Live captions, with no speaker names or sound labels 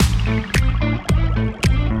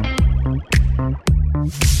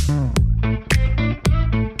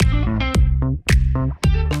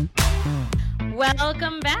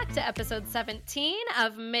episode 17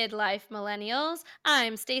 of Midlife Millennials.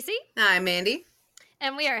 I'm Stacey. I'm Mandy.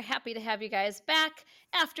 And we are happy to have you guys back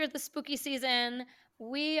after the spooky season.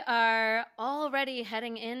 We are already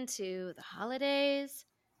heading into the holidays,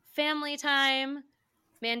 family time.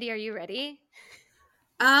 Mandy, are you ready?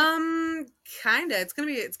 Kinda. It's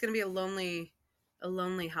gonna be a lonely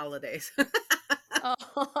holidays.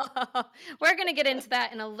 Oh, we're going to get into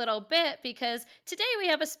that in a little bit because today we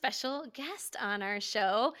have a special guest on our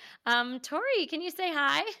show. Tori, can you say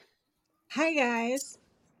hi? Hi, guys.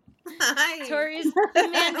 Hi. Tori's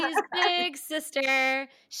Mandy's big sister.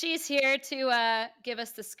 She's here to give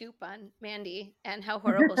us the scoop on Mandy and how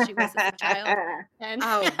horrible she was as a child. And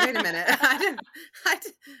Oh, wait a minute. I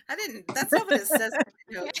didn't. That's not what it says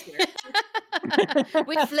in my notes here.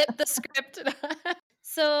 we flipped the script.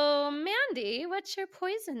 So, Mandy, what's your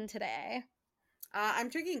poison today? I'm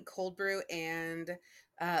drinking cold brew, and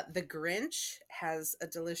the Grinch has a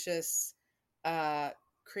delicious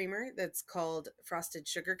creamer that's called frosted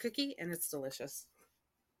sugar cookie, and it's delicious.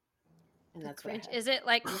 And that's what I Grinch. had. Is it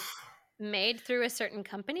like made through a certain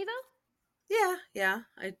company though? Yeah.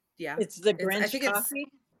 It's the I Grinch think coffee.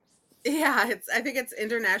 I think it's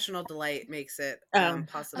International Delight makes it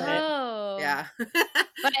possible. Oh. Yeah.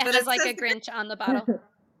 But it has like a Grinch on the bottle.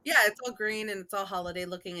 Yeah, it's all green and it's all holiday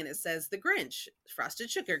looking, and it says the Grinch frosted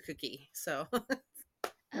sugar cookie. So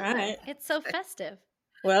Right. It's so festive.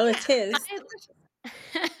 Well, it's his.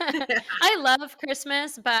 I love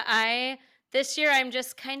Christmas, but this year I'm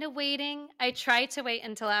just kind of waiting. I try to wait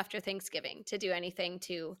until after Thanksgiving to do anything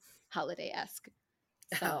too holiday-esque.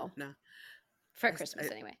 So no. For Christmas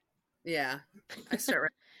anyway. Yeah. I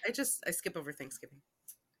skip over Thanksgiving.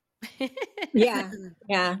 Yeah,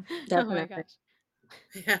 definitely. Oh my gosh.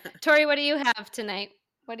 Yeah. Tori, what do you have tonight?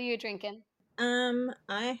 What are you drinking? What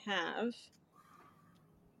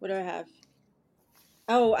do I have?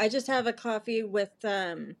 Oh, I just have a coffee with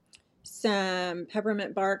some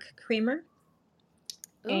peppermint bark creamer.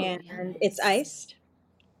 Ooh, and yummy. It's iced.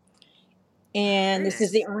 And this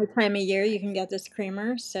is the only time of year you can get this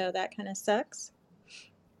creamer, so that kind of sucks.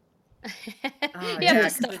 You have to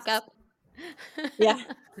stock up. Yeah.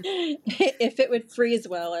 If it would freeze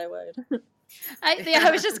well, I would. I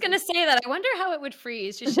was just going to say that. I wonder how it would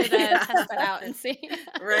freeze. You should test that out and see.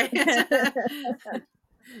 Right.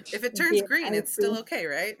 If it turns green, it's still okay,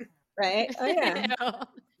 right? Right. Oh, yeah.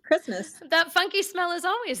 Christmas. That funky smell is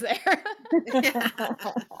always there. Yeah.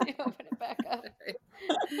 You open it back up.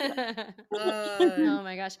 Oh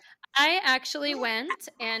my gosh. I actually went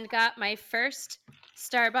and got my first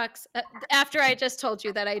Starbucks after I just told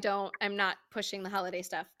you that I'm not pushing the holiday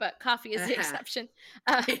stuff, but coffee is the exception.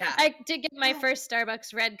 I did get my first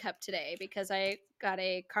Starbucks red cup today because I got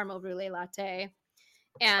a caramel brulee latte.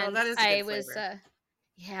 And that is a good flavor.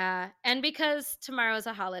 And because tomorrow's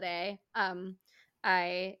a holiday,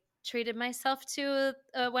 I treated myself to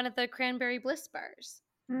one of the cranberry bliss bars.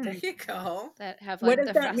 There you go. That have like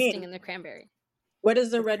the frosting and the cranberry. What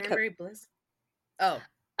is the red cranberry cup? Bliss?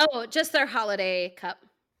 Oh, just their holiday cup.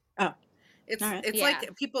 Oh, it's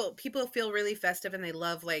like people feel really festive and they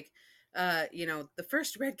love like the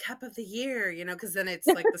first red cup of the year, because then it's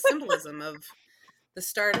like the symbolism of the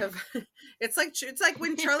start of it's like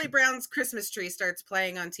when Charlie Brown's Christmas Tree starts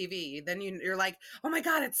playing on TV, then you're like, oh my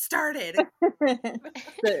god, it started.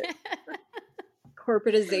 The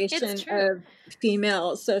corporatization of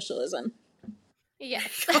female socialism.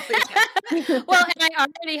 Yes. Well, and I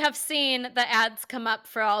already have seen the ads come up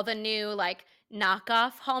for all the new like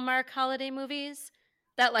knockoff Hallmark holiday movies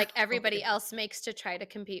that like everybody else makes to try to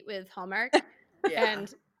compete with Hallmark.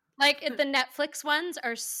 And like the Netflix ones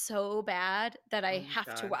are so bad that I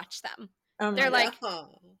have to watch them. They're like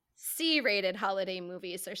C-rated holiday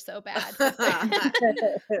movies. They're so bad.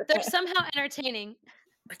 They're somehow entertaining.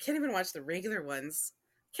 I can't even watch the regular ones.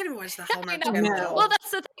 I can't even watch the Hallmark channel. No. Well,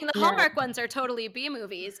 that's the thing. The Hallmark ones are totally B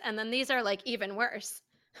movies, and then these are like even worse.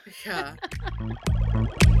 Yeah.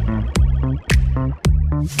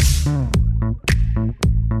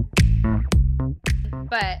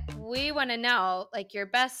 But we want to know like your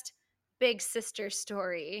best big sister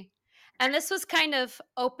story. And this was kind of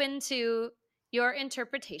open to your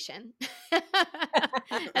interpretation.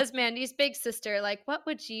 As Mandy's big sister, like what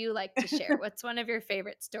would you like to share? What's one of your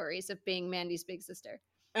favorite stories of being Mandy's big sister?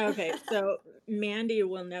 Okay, so Mandy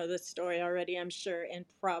will know this story already, I'm sure, and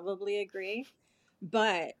probably agree.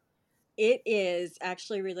 But it is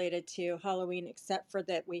actually related to Halloween, except for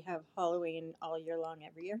that we have Halloween all year long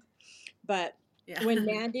every year. But when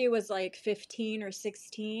Mandy was like 15 or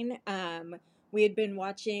 16, we had been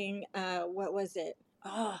watching, what was it?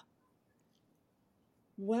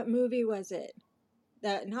 What movie was it?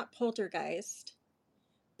 Not Poltergeist,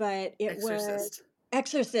 but it was Exorcist.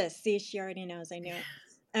 Exorcist. See, she already knows. I knew it.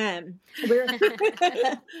 We're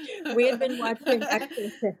we had been watching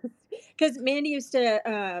Exorcist because Mandy used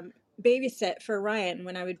to babysit for Ryan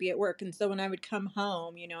when I would be at work, and so when I would come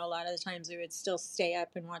home, you know, a lot of the times we would still stay up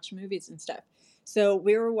and watch movies and stuff. So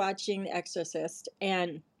we were watching The Exorcist,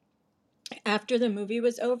 and after the movie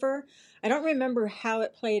was over, I don't remember how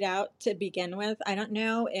it played out to begin with. I don't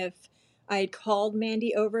know if I called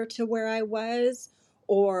Mandy over to where I was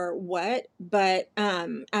or what, but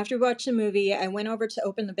after we watched the movie, I went over to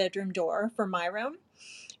open the bedroom door for my room,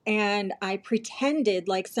 and I pretended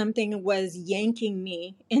like something was yanking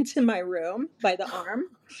me into my room by the arm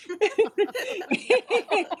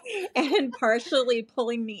and partially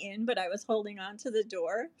pulling me in, but I was holding on to the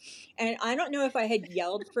door. And I don't know if I had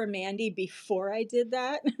yelled for Mandy before I did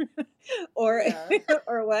that or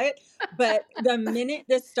or what, but the minute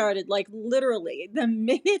this started, like literally the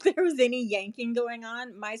minute there was any yanking going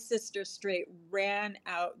on, my sister straight ran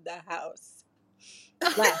out the house.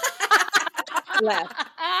 Left.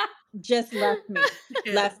 Just left me.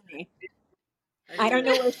 Left me. I don't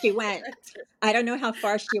know where she went. I don't know how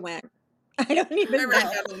far she went. I don't even know. I ran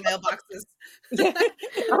down to the mailboxes. Yeah.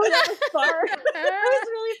 Oh, that was far. That was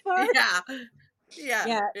really far.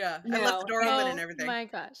 Yeah. No. I left the door open and everything. Oh my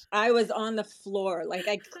gosh. I was on the floor. Like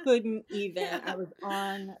I couldn't even. I was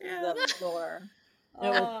on the floor. It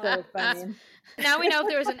was so funny. Now we know if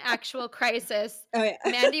there was an actual crisis, Oh, yeah.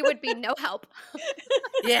 Mandy would be no help.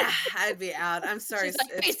 Yeah, I'd be out. I'm sorry.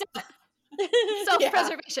 She's like,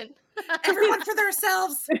 self-preservation. Everyone for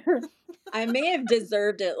themselves. I may have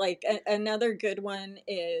deserved it. Like another good one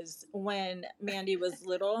is when Mandy was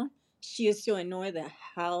little, she used to annoy the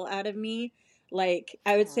hell out of me. Like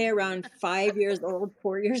I would say around 5 years old,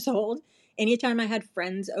 4 years old. Anytime I had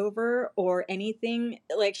friends over or anything,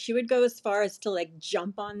 like she would go as far as to like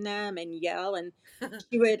jump on them and yell. And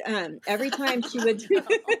she would every time she would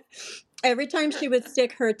every time she would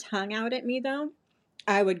stick her tongue out at me though,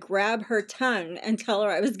 I would grab her tongue and tell her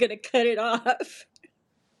I was gonna cut it off.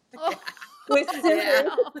 With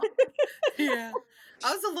scissors. Yeah.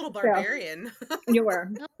 I was a little barbarian. You were.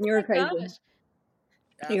 You were crazy.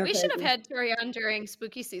 We should have had Tori on during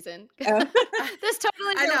spooky season. This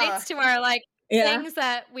totally relates to our things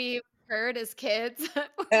that we've heard as kids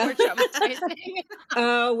were traumatizing.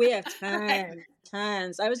 Oh, we have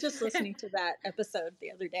tons. I was just listening to that episode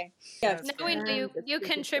the other day. Now we know you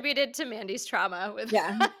contributed to Mandy's trauma with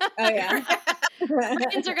Oh yeah.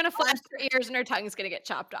 Brains are gonna flash her ears and her tongue's gonna get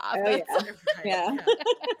chopped off. Oh, yeah.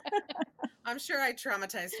 I'm sure I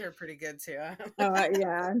traumatized her pretty good too. Oh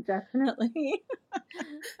yeah, definitely.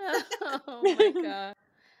 Oh my god.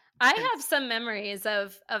 I have some memories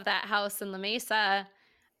of that house in La Mesa.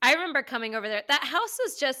 I remember coming over there. That house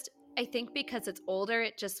was just, I think because it's older,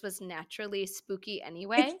 it just was naturally spooky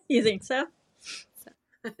anyway. You think so?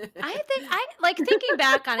 I like thinking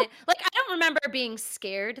back on it, like I don't remember being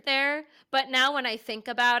scared there, but now when I think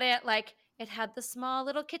about it, like it had the small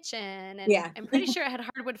little kitchen and I'm pretty sure it had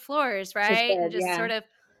hardwood floors, right? And just sort of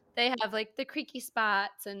they have like the creaky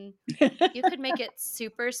spots and you could make it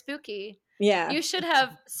super spooky. Yeah. You should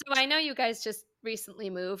have, so I know you guys just recently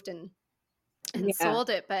moved and sold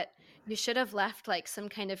it, but you should have left like some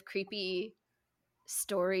kind of creepy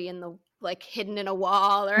story in the like hidden in a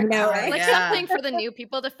wall or something for the new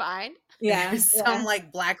people to find. Some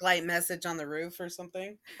like blacklight message on the roof or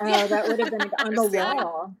something. Oh, that would have been on the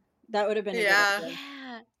wall. That would have been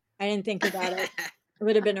I didn't think about it. It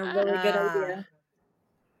would have been a really good idea.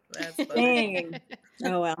 That's funny. Dang.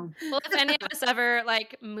 Oh well. Well, if any of us ever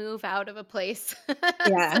like move out of a place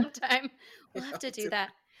sometime, we'll have to do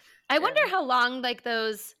that. I wonder how long like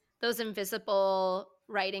those invisible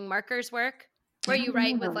writing markers work, where you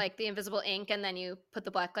write with like the invisible ink and then you put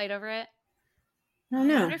the black light over it. I don't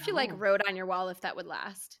know. I wonder if you like wrote on your wall if that would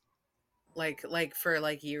last. Like for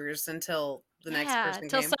like years until the next person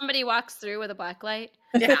until came. Somebody walks through with a black light.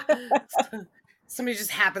 Yeah. Somebody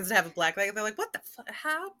just happens to have a black light. They're like, what the fuck?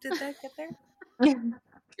 How did that get there?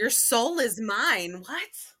 Your soul is mine. What?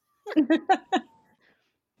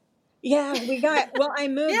 Yeah, I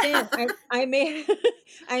moved in.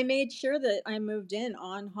 I made sure that I moved in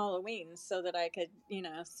on Halloween so that I could,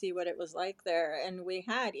 see what it was like there. And we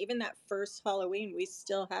had, even that first Halloween, we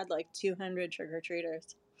still had like 200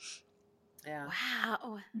 trick-or-treaters. Yeah.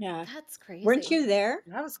 Wow. Yeah. That's crazy. Weren't you there?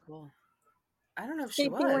 That was cool. I don't know if Stacey, she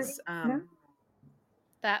was. no?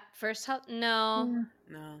 That first no.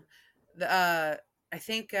 No. I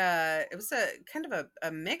think it was a kind of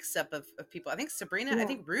a mix up of people. I think Sabrina, I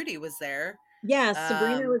think Rudy was there. Yeah,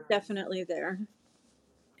 Sabrina was definitely there.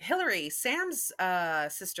 Hillary, Sam's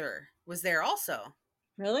sister, was there also.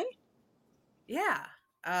 Really? Yeah.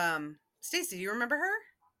 Stacey, do you remember her?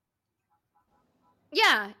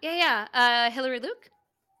 Yeah. Hillary Luke?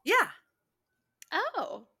 Yeah.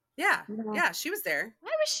 Oh. Yeah. No. Yeah, she was there.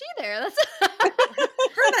 Why was she there? That's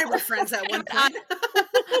Her and I were friends at one point.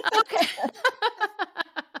 okay.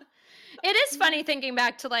 It is funny thinking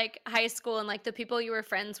back to like high school and like the people you were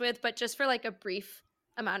friends with, but just for like a brief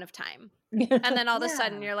amount of time. And then all of a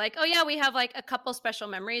sudden Yeah. you're like, oh yeah, we have like a couple special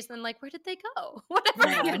memories. And then like, where did they go? Whatever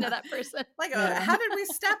Yeah. happened to that person? Like, Yeah. how did we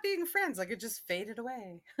stop being friends? Like, it just faded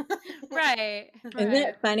away. Right. Isn't Right.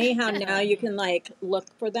 it funny how now you can like look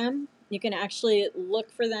for them? You can actually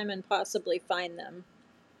look for them and possibly find them.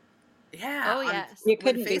 Yeah. Oh yes. You When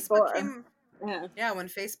couldn't Facebook before. came, Yeah. yeah, when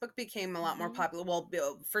Facebook became a lot more Mhm. popular, well,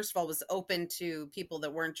 first of all, was open to people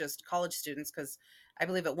that weren't just college students, because I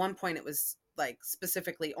believe at one point it was like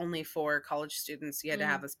specifically only for college students. You had to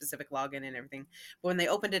have a specific login and everything. But when they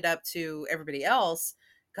opened it up to everybody else,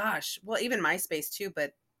 gosh, well, even MySpace too,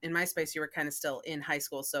 but in MySpace you were kind of still in high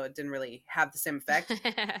school, so it didn't really have the same effect.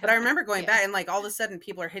 But I remember going Yeah. back and like all of a sudden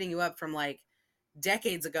people are hitting you up from like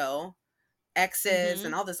decades ago, exes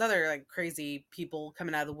and all this other like crazy people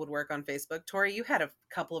coming out of the woodwork on Facebook. Tori, you had a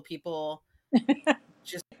couple of people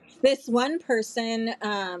just This one person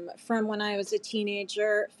from when I was a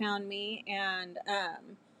teenager found me and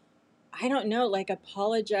I don't know, like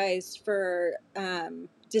apologized for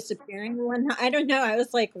disappearing one. I don't know. I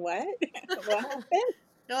was like, what? What happened?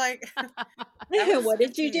 you're like, that was What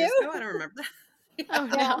did you 15 do? years ago. I don't remember that. Oh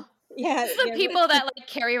Yeah. no. Yeah. It's the people that like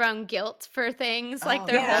carry around guilt for things like Oh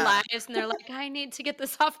their whole yeah. lives and they're like, I need to get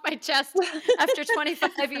this off my chest after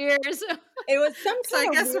 25 years. It was some So I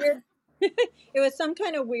kind of guess weird. It was some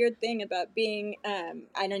kind of weird thing about being,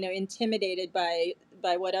 I don't know, intimidated by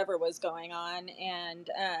whatever was going on, and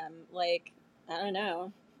like I don't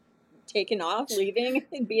know, taking off, leaving,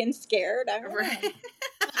 and being scared. I don't know. right.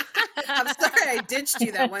 I'm sorry I ditched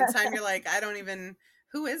you that one time. You're like, I don't even,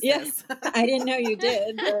 who is Yeah, this? I didn't know you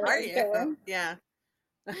did. Who But are you? okay. Yeah.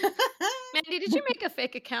 Mandy, did you make a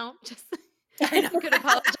fake account? Just I know. you could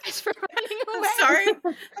apologize for running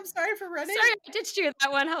away. I'm sorry for running. Sorry, I ditched you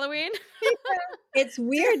that one Halloween. It's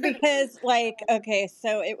weird because, like, okay,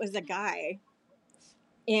 so it was a guy,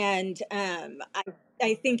 and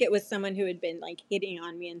I think it was someone who had been like hitting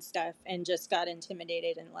on me and stuff, and just got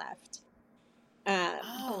intimidated and left.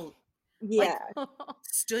 Oh, Yeah, like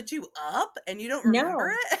stood you up and you don't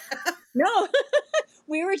remember no, it? no,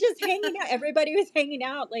 we were just hanging out. Everybody was hanging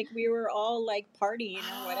out, like we were all like partying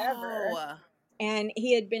or whatever. Oh, And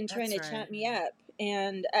he had been trying that's to right. chat me up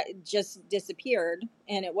and just disappeared.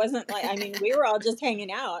 And it wasn't like, I mean, we were all just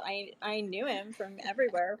hanging out. I knew him from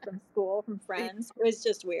everywhere, from school, from friends. It was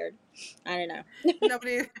just weird. I don't know.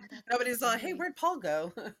 Nobody's like, hey, where'd Paul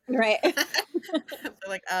go? Right. They're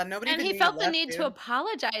like, nobody And even he knew felt you the left, need to dude.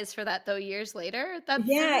 apologize for that though years later. That's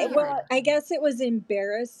Yeah. weird. Well, I guess it was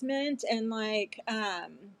embarrassment and like,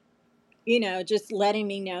 you know, just letting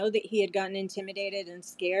me know that he had gotten intimidated and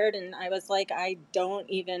scared. And I was like, I don't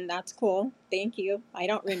even, that's cool. Thank you. I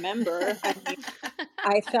don't remember. I mean,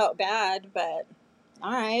 I felt bad, but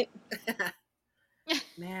all right.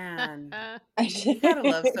 Man, I you gotta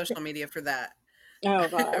love social media for that. Oh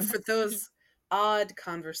God. For those odd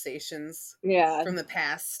conversations Yeah. from the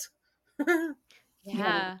past.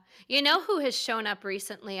 Yeah. You know who has shown up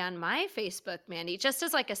recently on my Facebook, Mandy, just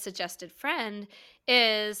as like a suggested friend,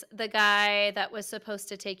 is the guy that was supposed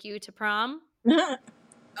to take you to prom.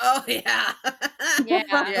 Oh yeah. Yeah.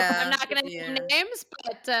 Yeah. I'm not going to Yeah. name names,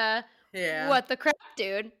 but Yeah. what the crap,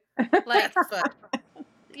 dude? Like, That's fun.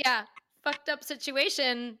 yeah, fucked up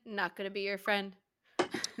situation, not going to be your friend.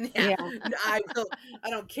 Yeah. Yeah. I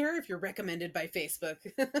don't care if you're recommended by Facebook.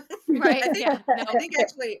 Right? I think Yeah. No.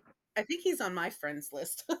 I think he's on my friends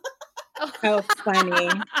list. Oh, funny.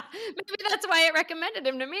 Maybe that's why it recommended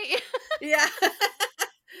him to me. Yeah.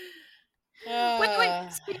 Wait.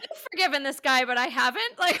 So you've forgiven this guy, but I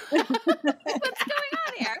haven't? Like, what's going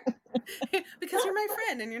on here? Because you're my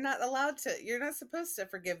friend and you're not supposed to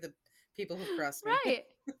forgive the people who crossed me. Right.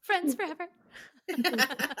 Friends forever.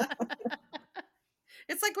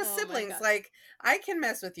 It's like with Oh my siblings. God. Like, I can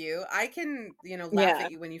mess with you. I can, laugh Yeah.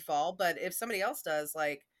 at you when you fall. But if somebody else does,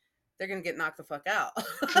 like, they're going to get knocked the fuck out.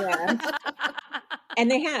 Yeah. And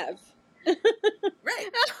they have. Right.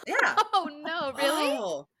 Yeah. Oh no, really?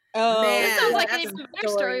 Oh, Oh, man. This sounds like an that's even better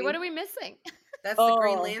story. What are we missing? That's the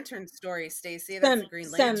Green Oh. Lantern story, Stacey. That's the Green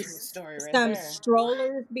Lantern story right some there.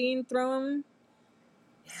 strollers being thrown.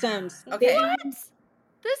 Some Yeah. Okay. What?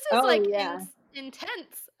 This is like yeah.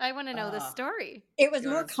 intense. I want to know the story. It was You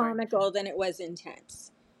more wanna start? comical than it was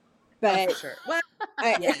intense. Oh, But for sure. Well,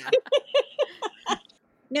 I, yeah.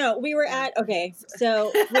 no, we were at, okay,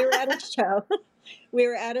 so we were at a show. We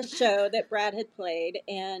were at a show that Brad had played,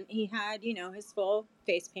 and he had, his full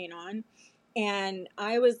face paint on. And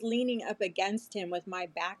I was leaning up against him with my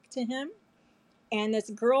back to him. And this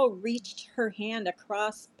girl reached her hand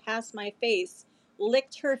across past my face,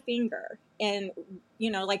 licked her finger, and,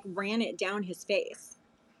 like ran it down his face.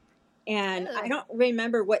 And I Ew. don't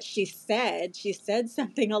remember what she said. She said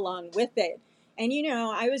something along with it. And,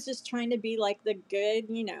 I was just trying to be like the good,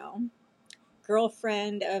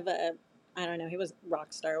 girlfriend of I don't know, he was a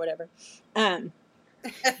rock star or whatever. Um,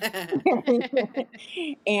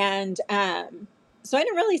 and so I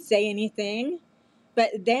didn't really say anything.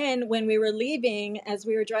 But then when we were leaving, as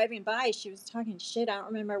we were driving by, she was talking shit. I don't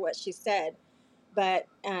remember what she said. But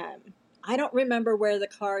I don't remember where the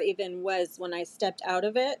car even was when I stepped out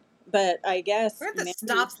of it. But I guess We're at the Mandy...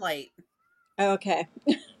 stoplight. Okay.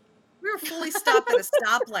 We were fully stopped at a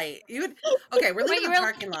stoplight. Okay, we're leaving the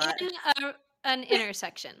parking lot. In an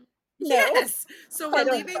intersection. No. Yes. So we're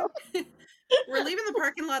leaving. Know. We're leaving the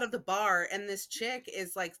parking lot of the bar, and this chick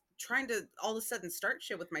is like trying to all of a sudden start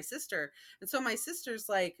shit with my sister. And so my sister's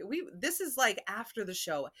like, this is like after the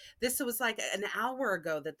show. This was like an hour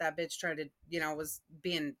ago that bitch tried to, was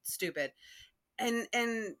being stupid.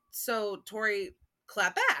 And so Tori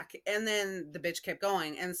clapped back, and then the bitch kept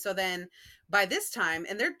going. And so then by this time,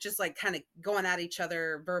 and they're just like kind of going at each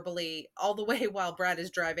other verbally all the way while Brad is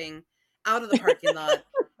driving out of the parking lot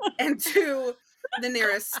and to the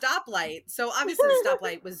nearest stoplight. So obviously the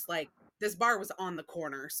stoplight was like, this bar was on the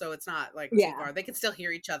corner, so it's not like too far. They could still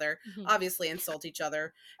hear each other, obviously insult each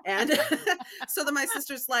other. And so then my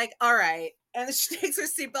sister's like, all right. And she takes her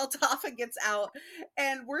seatbelt off and gets out.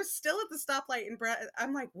 And we're still at the stoplight. And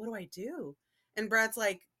I'm like, what do I do? And Brad's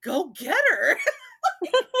like, go get her.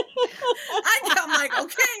 I'm like,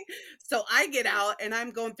 okay. So I get out and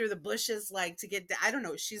I'm going through the bushes like to get, I don't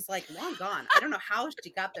know. She's like long gone. I don't know how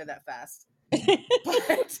she got there that fast.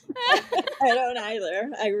 But I don't either.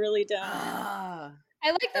 I really don't. I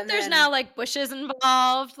like that there's now like bushes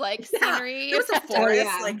involved, like scenery. There was a forest. Oh,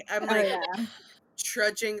 yeah. Like I'm like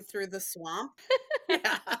trudging through the swamp.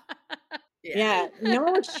 Yeah.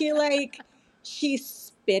 No, she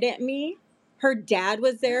spit at me. Her dad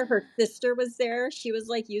was there. Her sister was there. She was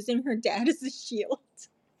like using her dad as a shield.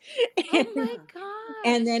 Oh my gosh.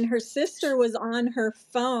 And then her sister was on her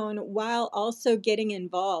phone while also getting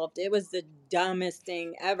involved. It was the dumbest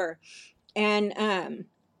thing ever. And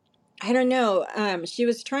I don't know. She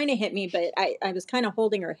was trying to hit me, but I was kind of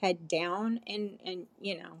holding her head down and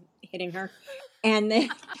hitting her. And then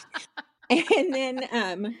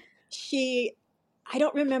she, I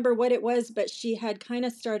don't remember what it was, but she had kind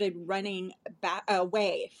of started running back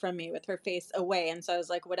away from me with her face away. And so I was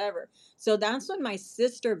like, whatever. So that's when my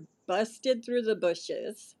sister busted through the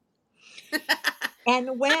bushes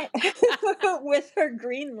and went with her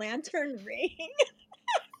Green Lantern ring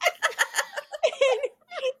and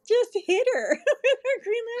just hit her with her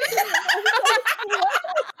Green Lantern ring.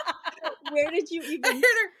 Where did you even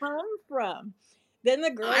come from? Then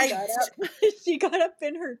the girl got up. She got up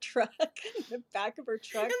in her truck, in the back of her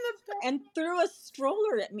truck, and threw a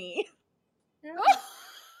stroller at me.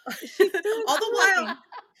 All the while,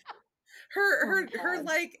 her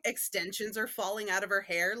like extensions are falling out of her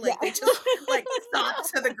hair. Like they just like stop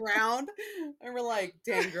to the ground, and we're like,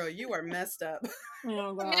 "Dang girl, you are messed up."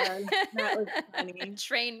 Oh God, that was funny.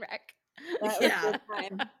 Train wreck. That was a good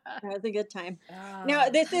time. That was a good time.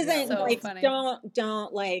 No, this isn't so like funny.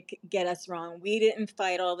 don't like get us wrong. We didn't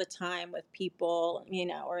fight all the time with people,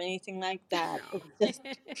 or anything like that. It's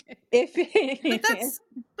just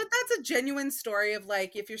but that's a genuine story of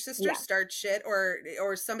like if your sister starts shit or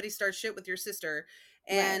somebody starts shit with your sister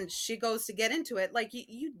and she goes to get into it, like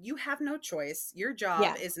you have no choice. Your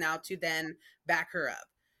job is now to then back her up.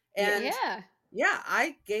 And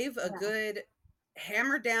I gave a good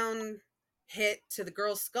hammer down hit to the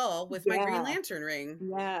girl's skull with my Green Lantern ring.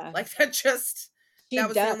 Yeah. Like that was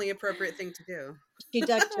the only appropriate thing to do. She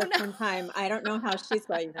ducked just in time. I don't know how she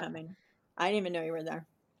saw you coming. I didn't even know you were there.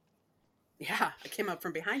 Yeah, I came up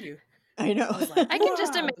from behind you. I know. I can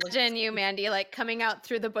just imagine you, Mandy, like coming out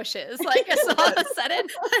through the bushes, like all of a sudden.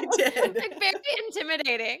 I did. Like very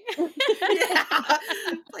intimidating. Yeah.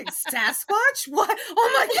 Like Sasquatch? What? Oh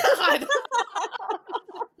my God.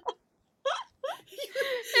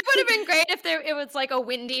 It would have been great if it was like a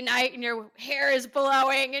windy night and your hair is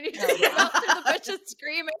blowing and you just come out through the bushes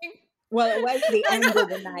screaming. Well, it was the end of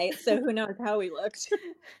the night, so who knows how we looked.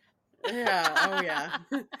 Yeah. Oh yeah.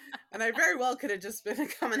 And I very well could have just been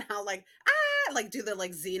coming out like like do the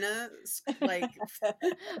like Xena like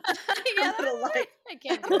little like I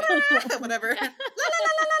can't do it. Whatever. La, la,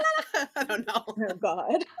 la, la, la, la. I don't know. Oh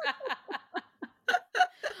God.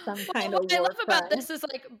 some Well, kind what of I war love about crime. this is,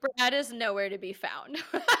 like, Brad is nowhere to be found. He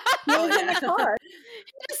Oh was in the yeah. car.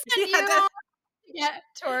 He just Yeah, sent you that off to get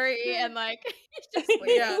Tori and, like, he's just yeah.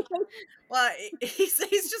 waiting. Well,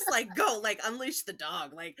 he's just like, "Go, like, unleash the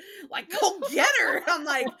dog, like, go get her." I'm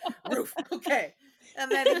like, "Roof, okay." And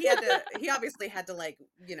then he obviously had to, like,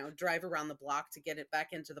 drive around the block to get it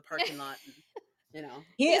back into the parking lot and, you know.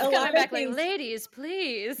 He's A lot coming of back like, things. "Ladies,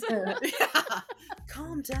 please." Yeah.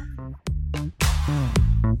 Calm down.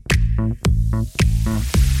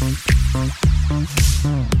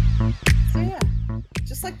 So yeah,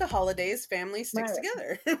 just like the holidays, family sticks Right,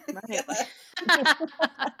 together. right.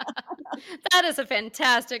 That is a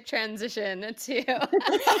fantastic transition to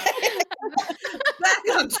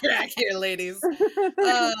Back on track here, ladies.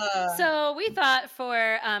 So we thought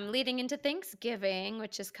for leading into Thanksgiving,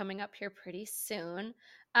 which is coming up here pretty soon,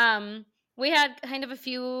 we had kind of a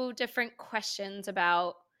few different questions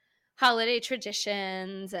about holiday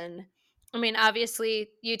traditions. And I mean, obviously,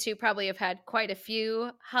 you two probably have had quite a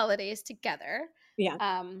few holidays together. Yeah.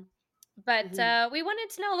 Um, but Mhm. we wanted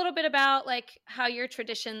to know a little bit about like how your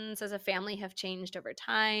traditions as a family have changed over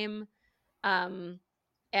time. Um,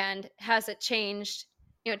 and has it changed?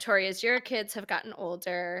 Tori, as your kids have gotten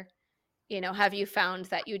older, have you found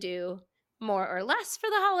that you do more or less for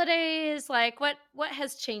the holidays? Like what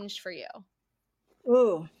has changed for you?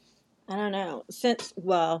 Ooh, I don't know.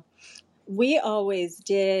 Well, we always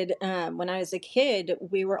did, when I was a kid,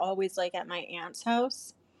 we were always like at my aunt's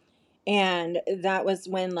house. And that was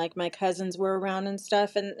when like my cousins were around and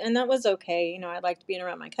stuff. And that was okay. I liked being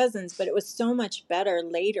around my cousins, but it was so much better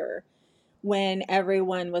later when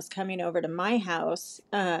everyone was coming over to my house.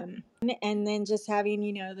 And then just having,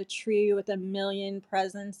 the tree with a million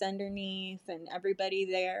presents underneath and everybody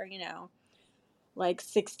there, like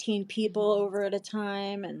 16 people Mhm. over at a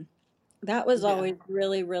time. And that was Yeah. always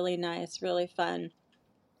really, really nice, really fun.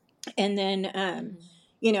 And then, Mhm.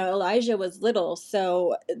 Elijah was little.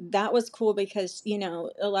 So that was cool because,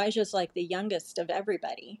 Elijah's like the youngest of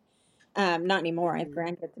everybody. Not anymore. I have Mhm.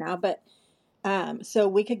 grandkids now, but so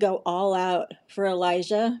we could go all out for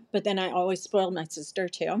Elijah, but then I always spoiled my sister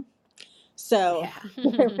too. So Yeah.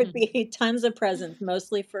 there would be tons of presents,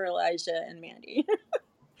 mostly for Elijah and Mandy.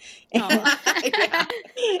 Aw.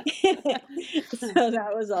 Yeah. So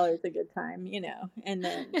that was always a good time. And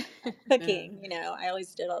then Yeah. cooking, I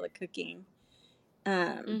always did all the cooking.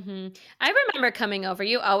 I remember coming over.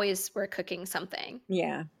 You always were cooking something.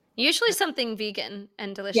 Yeah. Usually something vegan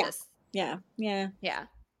and Yeah. delicious. Yeah. Yeah. Yeah.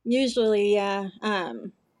 Usually, yeah. A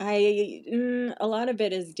lot of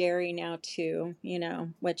it is dairy now too,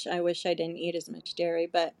 which I wish I didn't eat as much dairy,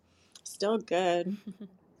 but still good.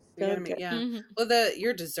 You Still gotta make, good. yeah. Mhm. Well,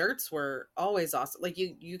 your desserts were always awesome. Like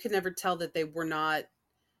you could never tell that they were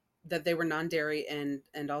non-dairy and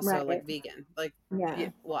also Right. like vegan. Like, yeah, Yeah.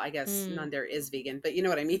 well, I guess Mm. non-dairy is vegan, but you know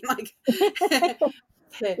what I mean? Like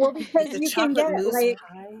Well, because the you can chocolate get mousse like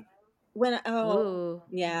pie. oh, Ooh.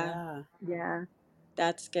 yeah. Yeah. Yeah.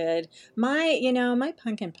 That's good. My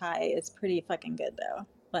pumpkin pie is pretty fucking good though.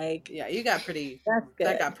 Like, Yeah, that's that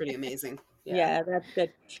good. got pretty amazing. Yeah. Yeah, that's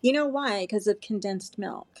good. You know why? Because of condensed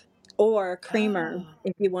milk or creamer. Oh,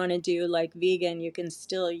 If you want to do like vegan, you can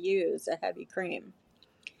still use a heavy cream.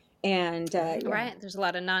 And yeah, oh. Right. There's a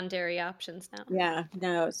lot of non-dairy options now. yeah,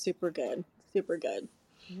 no, super good, super good.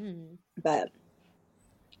 Mm. But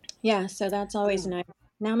yeah, so that's always Oh. nice.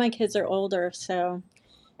 Now my kids are older, so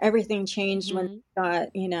everything changed when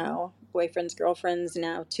Mhm. they got, boyfriends, girlfriends.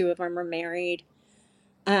 Now two of them are married.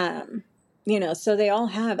 Um, so they all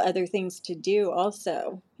have other things to do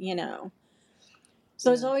also.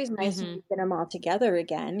 So it's Yeah. always nice when Mhm. you get them all together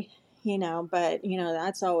again, but,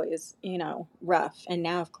 that's always, rough. And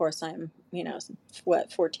now, of course, I'm,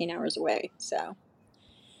 14 hours away. So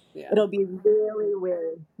Yeah. it'll be really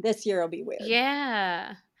weird. This year will be weird.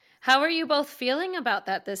 Yeah. How are you both feeling about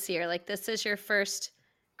that this year? Like this is your first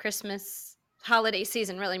Christmas holiday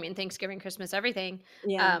season, really. I mean Thanksgiving, Christmas, everything.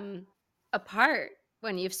 Yeah. Um apart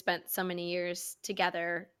when you've spent so many years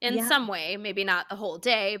together in Yeah. some way, maybe not the whole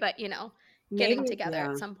day, but getting Maybe, together at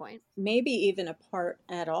Yeah. some point. maybe even apart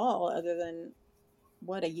at all, other than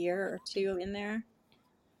what, a year or two in there.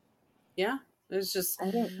 Yeah. It was just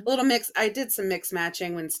I don't, Mhm. a little mix. I did some mix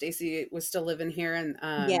matching when Stacey was still living here, and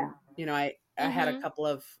yeah. I had a Mhm. couple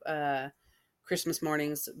of Christmas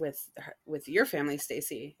mornings with your family,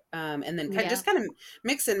 Stacey, and then Yeah. kind of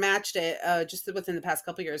mix and matched it just within the past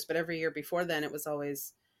couple years. But every year before then, it was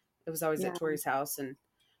always at Yeah. Tori's house, and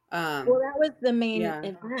Well, um, that was the main yeah,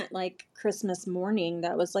 event, like Christmas morning.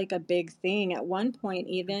 That was like a big thing. At one point,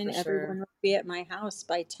 for even everyone sure, would be at my house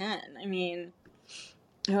by 10. I mean,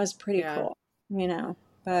 it was pretty yeah. cool, you know.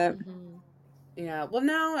 But Mhm. Yeah. Well,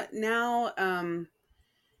 now,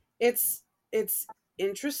 it's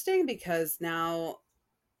interesting because now,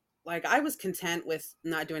 like, I was content with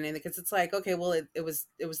not doing anything because it's like, okay, well, it was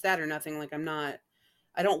that or nothing. Like,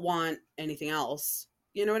 I don't want anything else.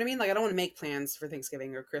 You know what I mean? Like, I don't want to make plans for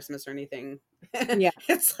Thanksgiving or Christmas or anything. Yeah.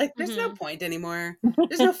 It's like there's no Mhm. point anymore.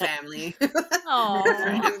 There's no family, no Aw.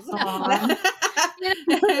 friends. Aw.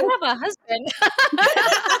 You have a husband.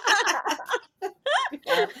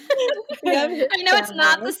 Yeah. We have his I know it's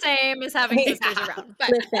not the family. same as having Hey, sisters Yeah. around, but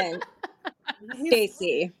listen, He's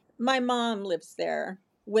Stacey, my mom lives there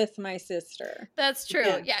with my sister. that's true.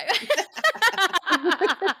 yeah. Yeah.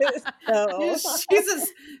 So,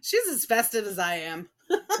 She's as festive as I am.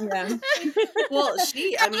 yeah. Well,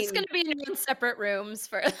 You're I just mean, gonna be in your own separate rooms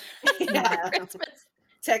for yeah, Yeah. Christmas,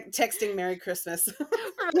 texting Merry Christmas.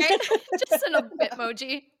 right? Just send a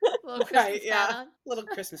Bitmoji, little Right, Christmas hat yeah. on, Little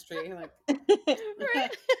Christmas tree. Like,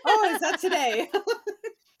 right? oh, is that today?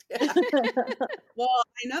 Yeah. Well,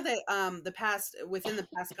 I know that within the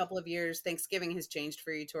past couple of years, Thanksgiving has changed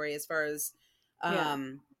for you, Tori, as far as Yeah.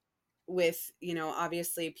 um with,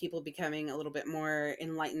 obviously people becoming a little bit more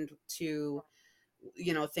enlightened to,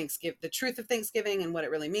 Thanksgiving, the truth of Thanksgiving and what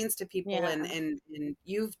it really means to people, Yeah. and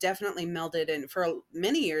you've definitely melded, and for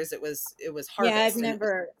many years it was Yeah, harvest, and it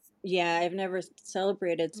was I've never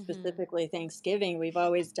celebrated Mhm. specifically Thanksgiving. We've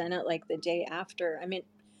always done it like the day after. I mean,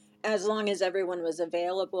 as long as everyone was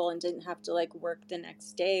available and didn't have to like work the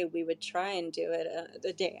next day, we would try and do it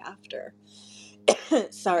the day after. I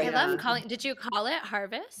Sorry. love yeah, calling. Did you call it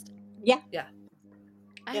harvest? Yeah. yeah,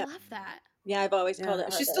 I Yeah. love that. Yeah, I've always called yeah.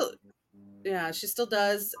 it She harvest. still Yeah, she still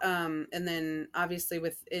does. And then obviously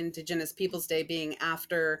with Indigenous Peoples Day being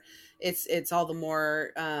after, it's all the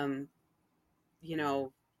more, you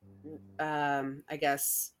know, I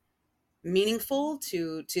guess meaningful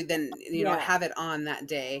to then, Yeah. have it on that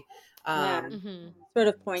day. Yeah. Mhm. Sort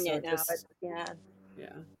of So poignant it now. It's, just, yeah. yeah,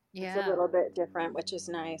 It's a Yeah. little bit different, which is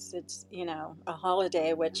nice. It's, a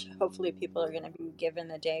holiday, which hopefully people are going to be given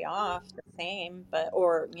the day off the same, but,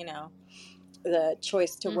 or, the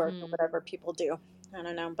choice to work or Mhm. whatever people do. I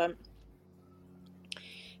don't know, but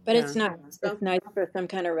it's yeah. nice. So It's nice for some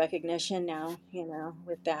kind of recognition now,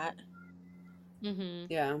 with that. Mhm.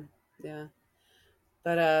 yeah, yeah.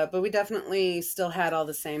 But we definitely still had all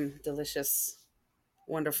the same delicious,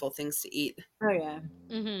 wonderful things to eat Oh yeah.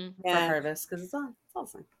 Mhm. for Yeah. harvest because it's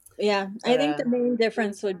awesome. Yeah. I But think the main yeah.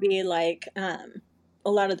 difference would be like a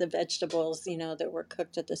lot of the vegetables, that were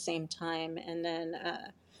cooked at the same time. And then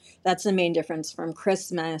that's the main difference from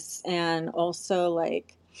Christmas. And also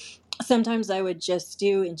like sometimes I would just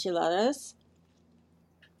do enchiladas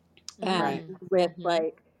Right. with Mhm.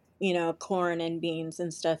 like, corn and beans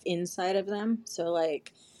and stuff inside of them. So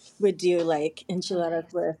like would do like Oh,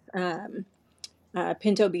 enchiladas nice. with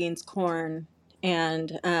pinto beans, corn,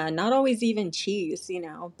 and not always even cheese,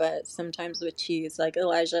 but sometimes with cheese. Like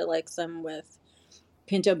Elijah likes them with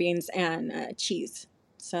pinto beans and cheese.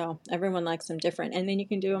 So everyone likes them different. And then you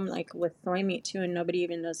can do them like with soy meat too, and nobody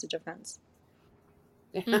even knows the difference.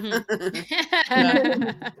 Mhm.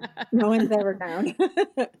 Yeah. No one's ever known.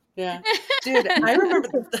 Yeah. Dude, I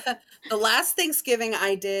remember the last Thanksgiving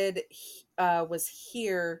I did was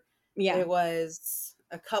here. Yeah. It was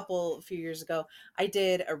a few years ago. I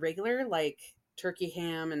did a regular like turkey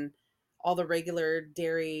ham and all the regular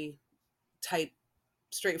dairy type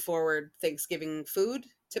straightforward Thanksgiving food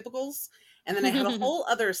typicals. And then I had a whole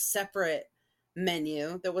other separate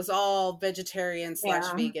menu that was all vegetarian slash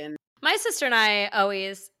Yeah. vegan. My sister and I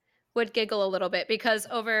always would giggle a little bit because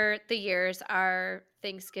over the years, our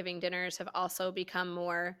Thanksgiving dinners have also become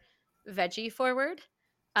more veggie forward.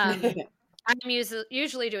 Um, I'm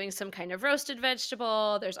usually doing some kind of roasted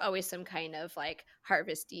vegetable. There's always some kind of like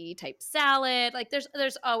harvesty type salad. Like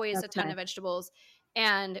there's always a That's ton nice. of vegetables,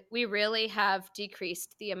 and we really have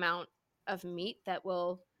decreased the amount of meat that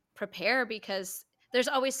we'll prepare because there's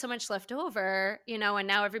always so much left over, and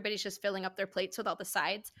now everybody's just filling up their plates with all the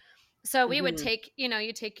sides. So we would Hmm. take,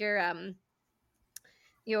 you take your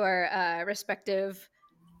respective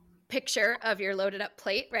picture of your loaded up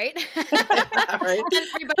plate, right? Right. And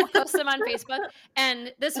everybody posts them on Facebook.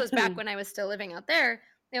 And this was back when I was still living out there.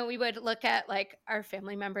 We would look at like our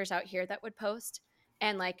family members out here that would post,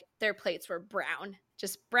 and like their plates were brown,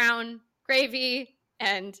 just brown gravy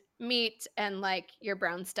and meat and like your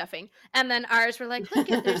brown stuffing. And then ours were like, look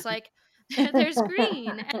at there's like there's green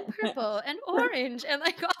and purple and orange and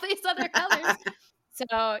like all these other colors.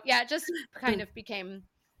 So yeah, it just kind of became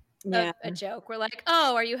Yeah. a joke. We're like,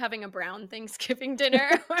 "Oh, are you having a brown Thanksgiving dinner?"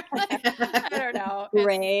 Or like, I don't know. It's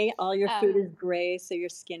Gray. All your food um is gray, so your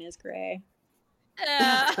skin is gray.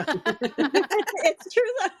 It's true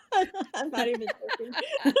though. I'm not even joking.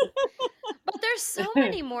 But there's so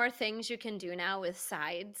many more things you can do now with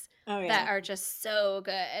sides Oh that yeah. are just so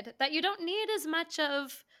good that you don't need as much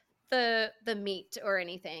of the meat or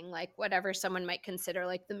anything, like whatever someone might consider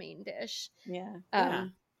like the main dish. Yeah. Yeah.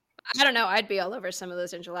 I don't know, I'd be all over some of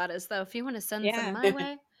those enchiladas though. If you want to send some Yeah. my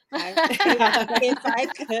way. I if I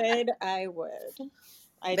could, I would.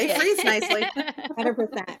 I They totally freeze nicely. 100%.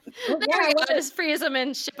 Oh There yeah, we go. what I'll just freeze them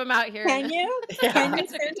and ship them out here in can a you? Can Yeah. you plastic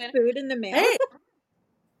send container. food in the mail? Hey,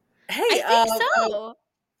 I hey, think so.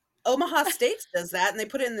 Omaha Steaks does that, and they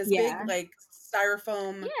put it in this big Yeah. like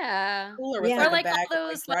styrofoam Yeah. cooler with Or like Yeah. a like bag all of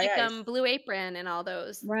like those dry like ice. Blue Apron and all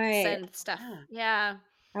those Right. send stuff. Yeah, Yeah.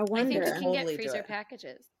 I I you think you could wonder. can get totally do freezer it.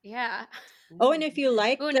 packages. Yeah. Oh, and if you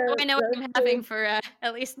like Oh, now the I know what I'm having roasted, for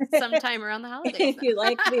at least sometime around the holidays if you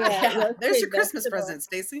like the Yeah, there's roasted your Christmas vegetables, present,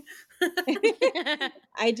 Stacey. now.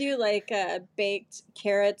 I do like baked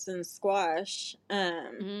carrots and squash.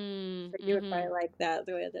 Mm, So you would probably mhm. like that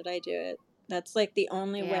the way that I do it. That's like the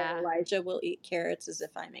only way Yeah. Elijah will eat carrots is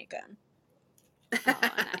if I make them. Oh,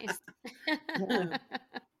 nice. Yeah.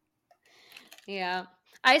 Yeah.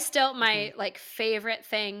 I still Mhm. my like favorite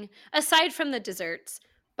thing aside from the desserts,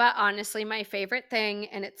 but honestly my favorite thing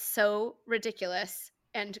and it's so ridiculous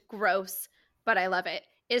and gross, but I love it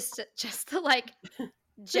is just the like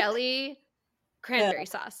jelly Ugh, cranberry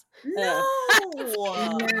sauce. ugh. No. It's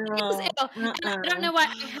No. ew. And I don't know why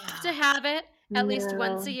I have to have it at least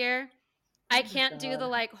once a No. year. I Oh my can't do the God.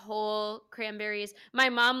 like whole cranberries. My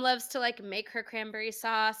mom loves to like make her cranberry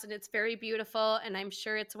sauce and it's very beautiful and I'm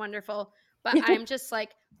sure it's wonderful, but I'm just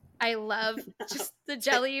like I love just the Ta-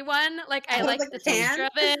 jelly one. Like I Out of like the the texture can?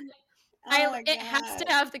 of it. Oh my It has to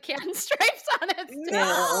God. have the can stripes on it still. Ew.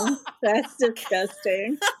 No. That's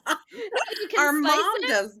disgusting. You can Our slice mom it.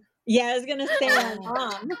 does. Yeah, I was gonna say my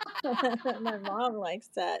Oh. mom. My mom likes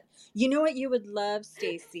that. You know what you would love,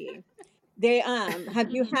 Stacy? They have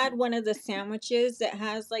you had one of the sandwiches that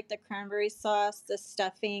has like the cranberry sauce, the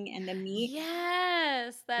stuffing, and the meat?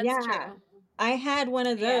 Yes, that's Yeah. true. I had one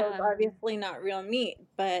of those, Yeah. obviously not real meat,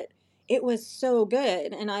 but it was so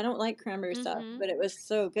good. And I don't like cranberry sauce, Mhm. but it was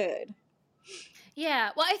so good.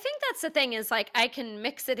 Yeah, well, I think that's the thing is like I can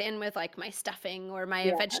mix it in with like my stuffing or my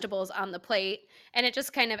Yeah. vegetables on the plate and it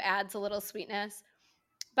just kind of adds a little sweetness.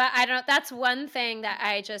 But I don't that's one thing that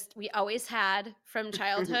we always had from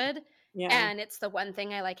childhood Yeah. and it's the one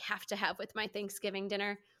thing I like have to have with my Thanksgiving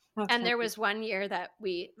dinner. How And there funny. was one year that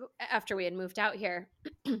we after we had moved out here,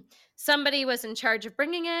 somebody was in charge of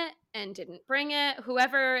bringing it and didn't bring it.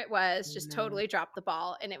 Whoever it was Oh just no. totally dropped the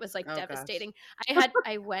ball and it was like Oh gosh. devastating.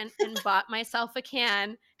 I went and bought myself a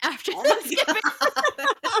can after Oh my Thanksgiving God.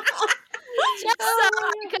 just so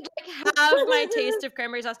Oh I could like have my taste of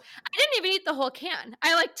cranberry sauce. I didn't even eat the whole can.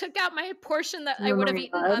 I like took out my portion that I oh would my have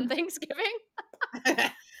eaten God. on Thanksgiving.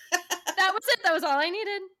 That was it. That was all I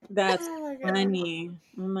needed. That's Oh my God. funny.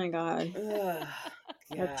 Oh my God. Ugh,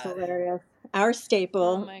 That's God. hilarious. Our Oh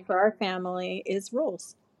staple my for our god. family is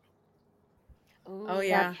rolls. Oh Ooh, That's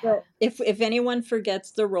yeah. yeah. what if anyone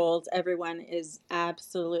forgets the rolls, everyone is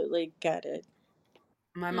absolutely gutted.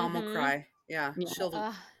 My mom will Mhm. cry. Yeah, Yeah. she'll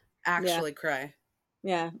Ugh, Yeah. actually cry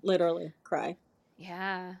Yeah. Literally cry.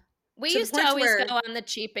 yeah. We to the used to point to always go where, on the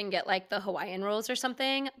cheap and get like the Hawaiian rolls or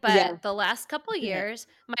something, Yeah. but the last couple yeah. years,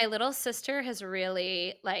 my little sister has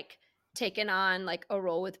really like taken on like a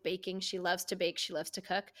role with baking. She loves to bake, she loves to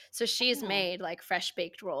cook. So she's Oh, made like fresh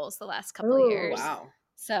baked rolls the last couple oh Oh, years. wow.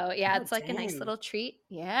 So yeah, Oh it's like a nice dang. little treat.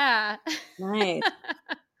 Yeah. nice.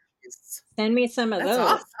 It's- Send me some of That's those.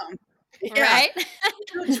 awesome. Yeah. Right? Good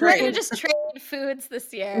We're gonna trade. just trade foods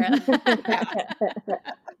this year.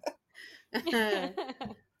 Yeah.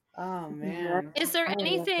 Oh Yeah, man. Is there I love that.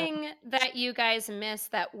 anything that you guys miss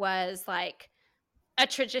that was like a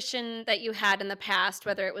tradition that you had in the past,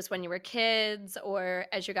 whether it was when you were kids or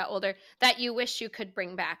as you got older, that you wish you could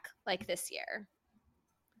bring back like this year?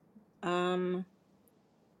 Um,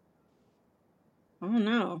 I don't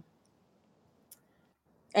know.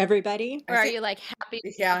 Everybody? Or I are think you like happy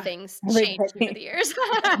that yeah. things changed over Everybody. the years?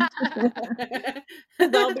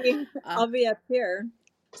 Because Uh, I'll be up here,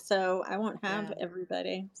 so I won't have yeah.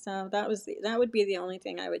 everybody. So that would be the only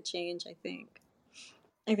thing I would change. I think.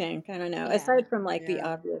 I don't know. Yeah. Aside from like the Yeah.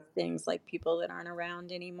 obvious things, like people that aren't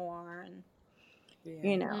around anymore, and Yeah.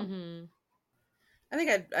 you know, Mhm. I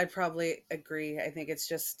think I'd probably agree. I think it's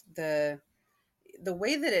just the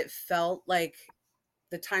way that it felt like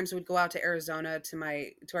the times we'd go out to Arizona to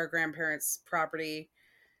our grandparents' property,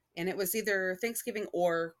 and it was either Thanksgiving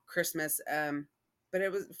or Christmas. But it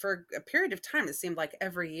was for a period of time. It seemed like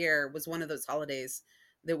every year was one of those holidays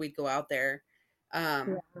that we'd go out there,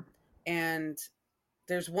 um, yeah, and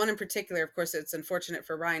there's one in particular. Of course, it's unfortunate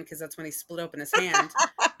for Ryan because that's when he split open his hand.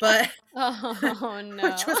 But Oh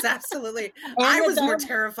which no. was absolutely, And I the was more dog,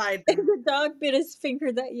 terrified and than, the dog bit his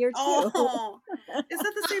finger that year too. oh, is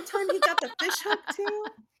that the same time he got the fish hook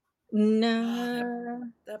too? Oh,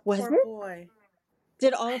 No, that was poor it? boy.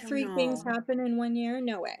 Did I all don't 3 things know. happen in 1 year?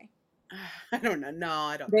 No way. I don't know. No,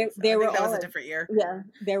 I don't They think so. they I were think that all was a like, different year. yeah,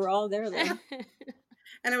 they were all there though.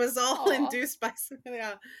 And it was all Oh. induced by something.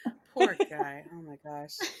 Yeah. Poor guy. Oh my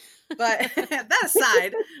gosh. But that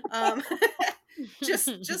aside, um,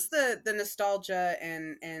 just the nostalgia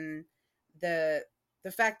and the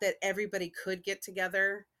the fact that everybody could get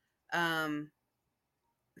together. Um,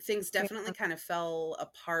 things Yeah, definitely kind of fell